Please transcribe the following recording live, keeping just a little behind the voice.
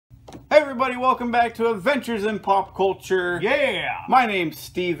Hey everybody, welcome back to Adventures in Pop Culture. Yeah! My name's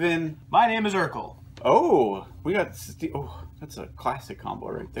Steven. My name is Urkel. Oh, we got oh, that's a classic combo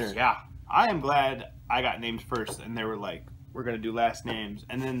right there. Yeah. I am glad I got named first and they were like, we're going to do last names.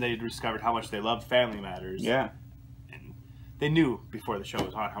 And then they discovered how much they loved Family Matters. Yeah. And they knew before the show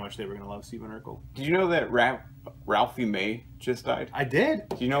was on how much they were going to love Steven Urkel. Did you know that Ralphie May just died? I did.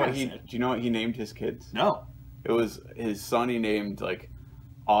 Do you know what he named his kids? No. It was his son. He named like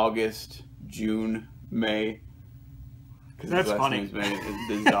August, June, May. That's his last funny. name's May.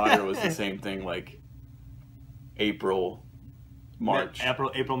 His daughter was the same thing, like April, March,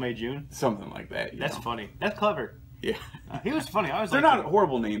 April, May, June. something like that. That's funny. That's clever. Yeah. He was funny. I was They're like, not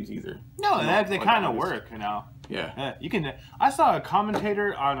horrible names either. No, they Like kind of August. work, you know. Yeah. You can. I saw a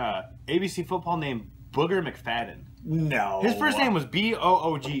commentator on ABC football named Booger McFadden. No. His first name was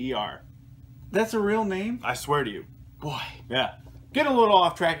Booger. That's a real name? I swear to you. Boy. Yeah. Getting a little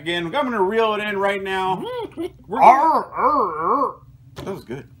off track again. I'm going to reel it in right now. That That was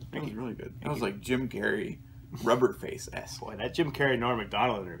good. That was really good. That was like Jim Carrey, Rubber Face-esque. Boy, that Jim Carrey Norm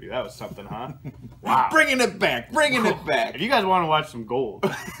Macdonald interview, that was something, huh? Wow. Bringing it back. Bringing it back. If you guys want to watch some gold,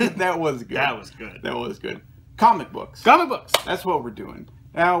 That was good. that was good. That was good. Comic books. Comic books. That's what we're doing.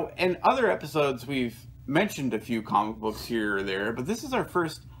 Now, in other episodes, we've mentioned a few comic books here or there, but this is our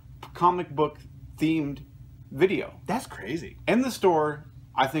first comic book themed video. That's crazy. In the store,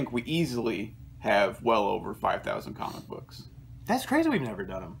 I think we easily have well over 5,000 comic books. That's crazy we've never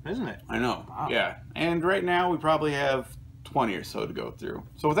done them, isn't it? I know. Wow. Yeah. And right now, we probably have 20 or so to go through.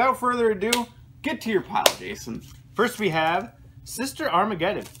 So without further ado, get to your pile, Jason. First we have Sister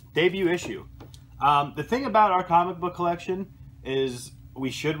Armageddon, debut issue. The thing about our comic book collection is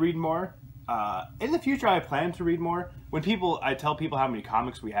we should read more. In the future, I plan to read more. When I tell people how many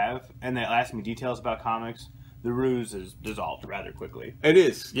comics we have, and they ask me details about comics, the ruse is dissolved rather quickly. It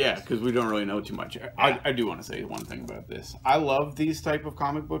is, yeah, because we don't really know too much. I do want to say one thing about this. I love these type of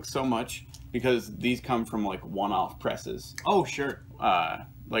comic books so much because these come from like one-off presses. Oh, sure.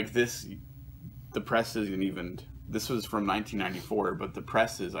 Like this, the press isn't even. This was from 1994, but the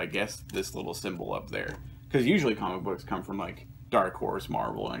press is, I guess, this little symbol up there. Because usually comic books come from like Dark Horse,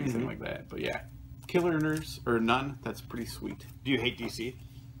 Marvel, anything like that. But yeah, Killer Nurse or none. That's pretty sweet. Do you hate DC?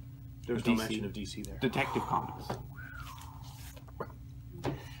 There was no mention of DC there. Detective Comics.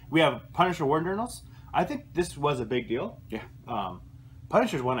 We have Punisher War Journals. I think this was a big deal. Yeah.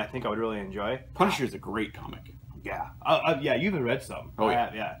 Punisher's one I think I would really enjoy. Punisher's a great comic. Yeah. Yeah, you even read some. Oh,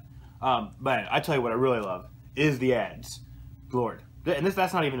 yeah. But I tell you what I really love is the ads. Lord. And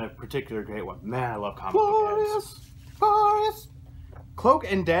that's not even a particular great one. Man, I love comic book ads. Glorious. Cloak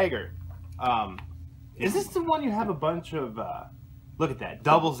and Dagger. Is this the one you have a bunch of... Look at that.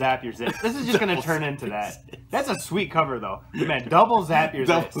 Double zap your zits. This is just going to turn into that. That's a sweet cover, though. Man, double zap your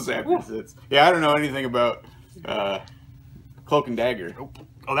zits. Double zap your zits. Yeah, I don't know anything about Cloak and Dagger.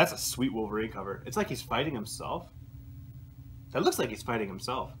 Oh, that's a sweet Wolverine cover. It's like he's fighting himself. That looks like he's fighting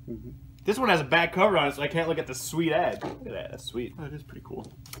himself. Mm-hmm. This one has a bad cover on it, so I can't look at the sweet ad. Look at that. That's sweet. That is pretty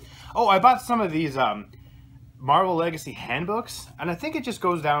cool. Oh, I bought some of these Marvel Legacy handbooks, and I think it just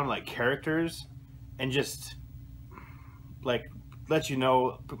goes down like characters and just like let you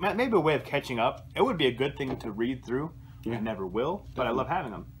know, maybe a way of catching up. It would be a good thing to read through. Yeah. I never will, but I love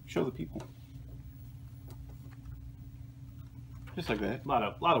having them. Show the people. Just like that.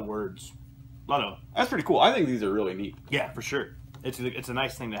 A lot of words. That's pretty cool. I think these are really neat. Yeah, for sure. It's a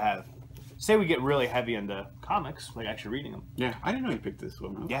nice thing to have. Say we get really heavy into comics, like actually reading them. Yeah, I didn't know you picked this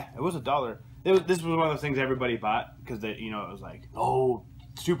one up. Yeah, it was $1. This was one of those things everybody bought because it was like, oh,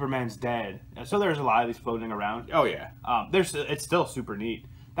 Superman's dead. So there's a lot of these floating around. Oh yeah. It's still super neat.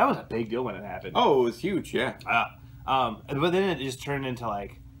 That was a big deal when it happened. Oh, it was huge. Yeah. But then it just turned into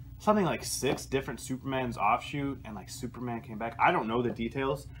like something like 6 different Supermans offshoot, and like Superman came back. I don't know the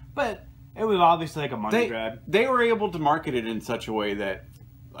details, but it was obviously like a money grab. They were able to market it in such a way that,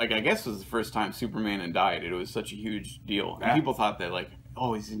 like, I guess it was the first time Superman had died. It was such a huge deal, and people thought that like,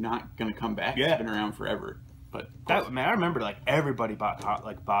 oh, is he not going to come back? Yeah. He's been around forever. But man, I remember like everybody bought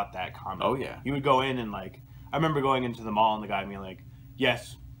that comic. Oh yeah. You would go in and like, I remember going into the mall and the guy being like,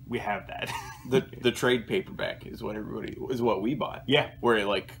 yes, we have that. the trade paperback is what we bought. Yeah. Where it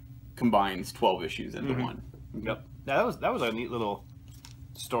like combines 12 issues into one. Yep. That was a neat little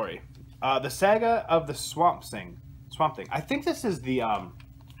story. The Saga of the Swamp Thing. I think this is the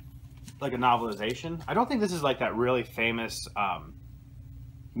like a novelization. I don't think this is like that really famous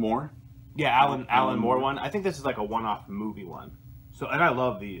Moore? Yeah, Alan Moore one. I think this is like a one-off movie one. So, and I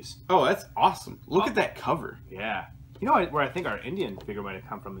love these. Oh, that's awesome. Look at that cover. Yeah. You know where I think our Indian figure might have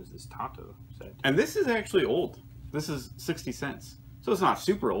come from is this Tonto set. And this is actually old. This is 60 cents. So it's not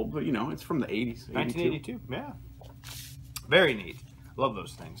super old, but you know, it's from the 80s. 1982. Yeah. Very neat. Love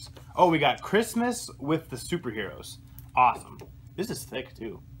those things. Oh, we got Christmas with the superheroes. Awesome. This is thick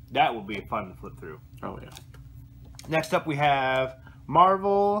too. That will be fun to flip through. Oh yeah. Next up, we have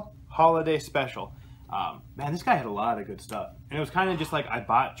Marvel Holiday Special. Man, this guy had a lot of good stuff, and it was kind of just like I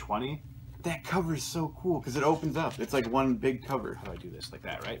bought 20. That cover is so cool because it opens up. It's like one big cover. How do I do this? Like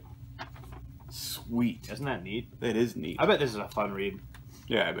that, right? Sweet. Isn't that neat? That is neat. I bet this is a fun read.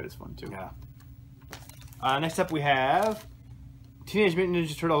 Yeah, I bet it's fun too. Yeah. Next up, we have Teenage Mutant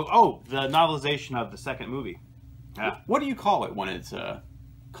Ninja Turtles. Oh, the novelization of the second movie. Yeah. What do you call it when it's a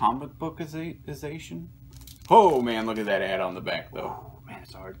comic bookization? Oh man, look at that ad on the back though. Oh, man,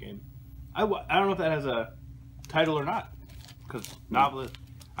 it's a hard game. I don't know if that has a title or not. Because novelist,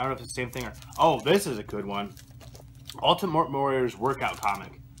 I don't know if it's the same thing or. Oh, this is a good one. Ultimate Warriors workout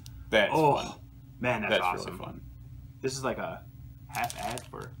comic. That's fun. Man, that's awesome. Really fun. This is like a half ad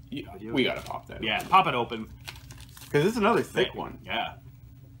for video. We gotta pop that. Yeah, open. pop it open. Because it's another thick one. Yeah.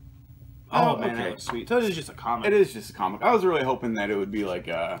 Oh, man, okay. that looks sweet. So it is just a comic. It is just a comic. I was really hoping that it would be like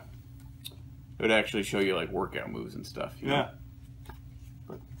it would actually show you like workout moves and stuff. You know?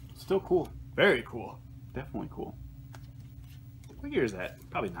 But still cool. Very cool. Definitely cool. What year is that?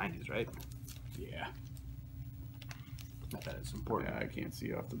 Probably 90s, right? Yeah. Not that it's important. Yeah, I can't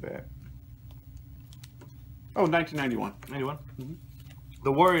see off the bat. Oh, 1991. 91? Mm-hmm.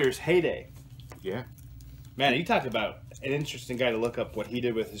 The Warriors' heyday. Yeah. Man, you talk about an interesting guy to look up what he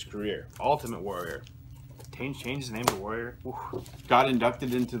did with his career. Ultimate Warrior. Changed his name to Warrior. Oof. Got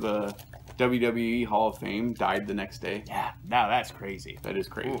inducted into the WWE Hall of Fame. Died the next day. Yeah, now that's crazy. That is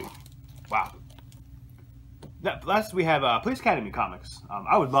crazy. Ooh. Wow. Last we have Police Academy comics.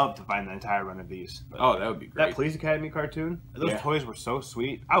 I would love to find the entire run of these. Oh, that would be great. That Police Academy cartoon, those toys were so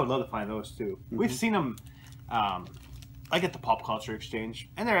sweet. I would love to find those too. Mm-hmm. We've seen them, like at the Pop Culture Exchange,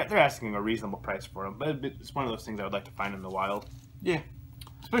 and they're asking a reasonable price for them. But it's one of those things I would like to find in the wild. Yeah,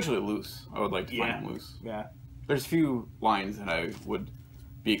 especially loose. I would like to find them loose. Yeah. There's few lines that I would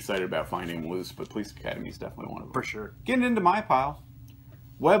be excited about finding loose, but Police Academy is definitely one of them. For sure. Getting into my pile,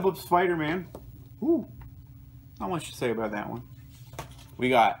 Web of Spider-Man. Ooh. Not much to say about that one. We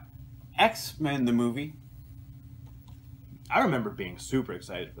got X-Men the movie. I remember being super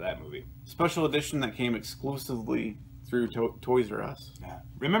excited for that movie. Special edition that came exclusively through Toys R Us. Yeah.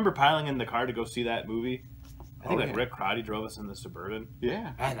 Remember piling in the car to go see that movie? I think yeah. Rick Crotty drove us in the Suburban.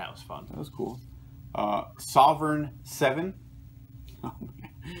 Yeah. Man, that was fun. That was cool. Sovereign 7. Oh,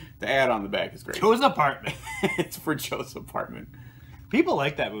 the ad on the back is great. Joe's apartment. It's for Joe's apartment. People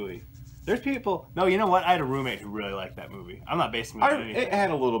like that movie. There's people. No, you know what? I had a roommate who really liked that movie. I'm not basing it on anything. It had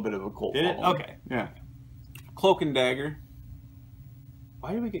a little bit of a cult Did it? following. Okay. Yeah. Cloak and Dagger.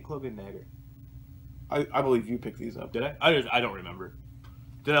 Why did we get Cloak and Dagger? I believe you picked these up. Did I? I don't remember.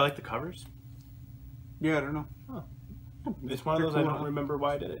 Did I like the covers? Yeah, I don't know. Huh. It's one of those I don't remember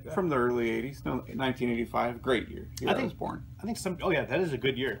why I did it. From the early 80s. No, 1985. Great year. I was born. I think some... Oh, yeah, that is a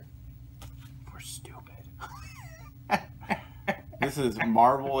good year. We're stupid. This is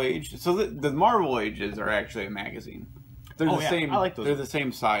Marvel Age. So the Marvel Ages are actually a magazine. They're the same. I like those. They're the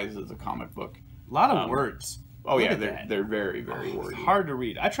same size as a comic book. A lot of words. Oh yeah, they're very very wordy. It's hard to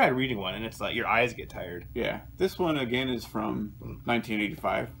read. I tried reading one, and it's like your eyes get tired. Yeah, this one again is from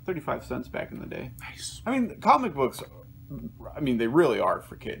 1985. 35 cents back in the day. Nice. I mean, comic books. I mean, they really are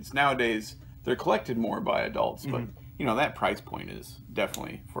for kids nowadays. They're collected more by adults, but you know that price point is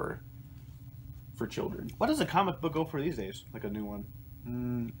definitely for children. What does a comic book go for these days? Like a new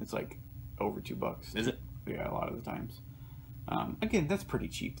one? It's like over $2. Is it? Yeah, a lot of the times. Again, that's pretty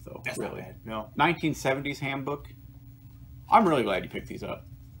cheap though. That's really. not bad. No. 1970s handbook. I'm really glad you picked these up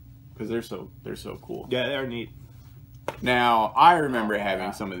because they're so cool. Yeah, they're neat. Now I remember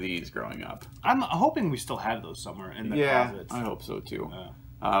having some of these growing up. I'm hoping we still have those somewhere in the closets. I hope so too.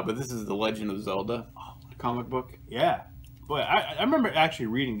 Yeah. But this is the Legend of Zelda comic book. Yeah, boy, I remember actually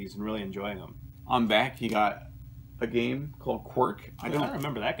reading these and really enjoying them. On back, you got a game called Quirk. I don't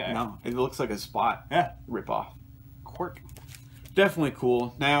remember that guy. No, it looks like a Spot ripoff. Quirk. Definitely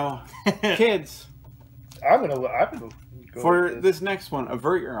cool. Now, kids, I'm gonna go for this next one,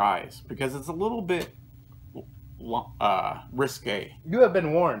 avert your eyes because it's a little bit risque. You have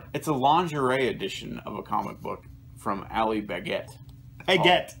been warned. It's a lingerie edition of a comic book from Ali Baguette.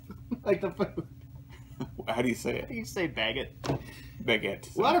 Baguette, like the food. How do you say it? You say baguette.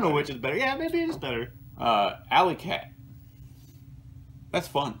 Baguette. Well, I don't know which is better. Yeah, maybe it is better. Alley Cat. That's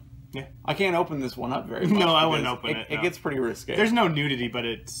fun. Yeah. I can't open this one up very much. No, I wouldn't open it. It gets pretty risque. There's no nudity, but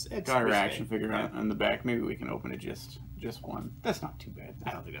it's got her risque. action figure on the back. Maybe we can open it just one. That's not too bad.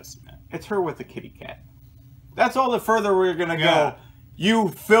 I don't think that's bad. It's her with the kitty cat. That's all the further we're gonna go You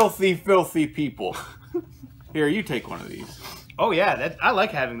filthy, filthy people. Here, you take one of these. Oh yeah, I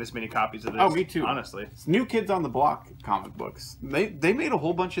like having this many copies of this. Oh, me too. Honestly, it's New Kids on the Block comic books. They made a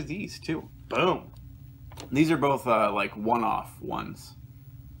whole bunch of these too. Boom. These are both like one-off ones,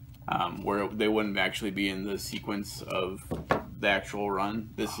 where they wouldn't actually be in the sequence of the actual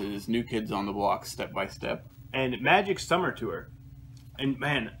run. This is New Kids on the Block, step by step. And Magic Summer Tour. And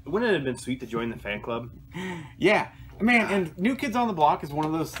man, wouldn't it have been sweet to join the fan club? Yeah, man. And New Kids on the Block is one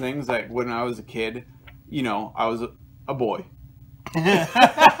of those things that when I was a kid, you know, I was a boy. So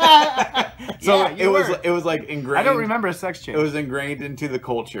Yeah, it was like ingrained. I don't remember a sex change. It was ingrained into the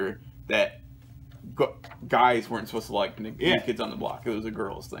culture that guys weren't supposed to like New Kids on the Block. It was a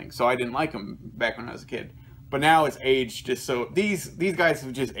girls thing. So I didn't like them back when I was a kid. But now it's aged just so these guys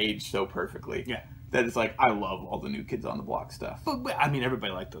have just aged so perfectly. Yeah. That it's like I love all the New Kids on the Block stuff. But I mean,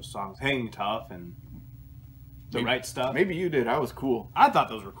 everybody liked those songs, "Hanging Tough" and "The Right Stuff." Maybe you did. I was cool. I thought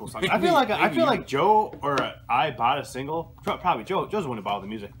those were cool songs. I feel like Joe or I bought a single. Probably Joe's the one who bought all the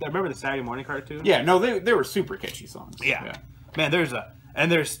music. Remember the Saturday morning cartoon? Yeah. No, they were super catchy songs. Yeah. Man,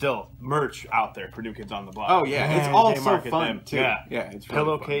 there's still merch out there for New Kids on the Block. Oh yeah, it's all so fun too. Yeah, it's really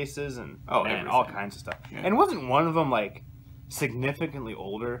pillowcases and everything. all kinds of stuff. Yeah. And wasn't one of them like significantly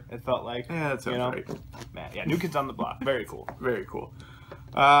older? It felt like. Yeah, that sounds right. Man, yeah, New Kids on the Block, very cool. Very cool.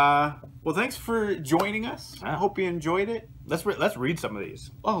 Well, thanks for joining us. I hope you enjoyed it. Let's read some of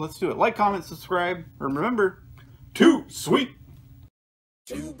these. Oh, let's do it. Like, comment, subscribe. Remember, too sweet.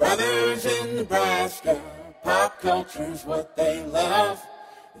 Two brothers in Nebraska, pop culture's what they love.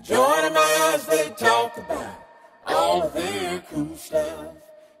 Join them as they talk about all of their cool stuff.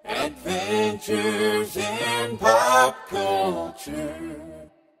 Adventures in pop culture.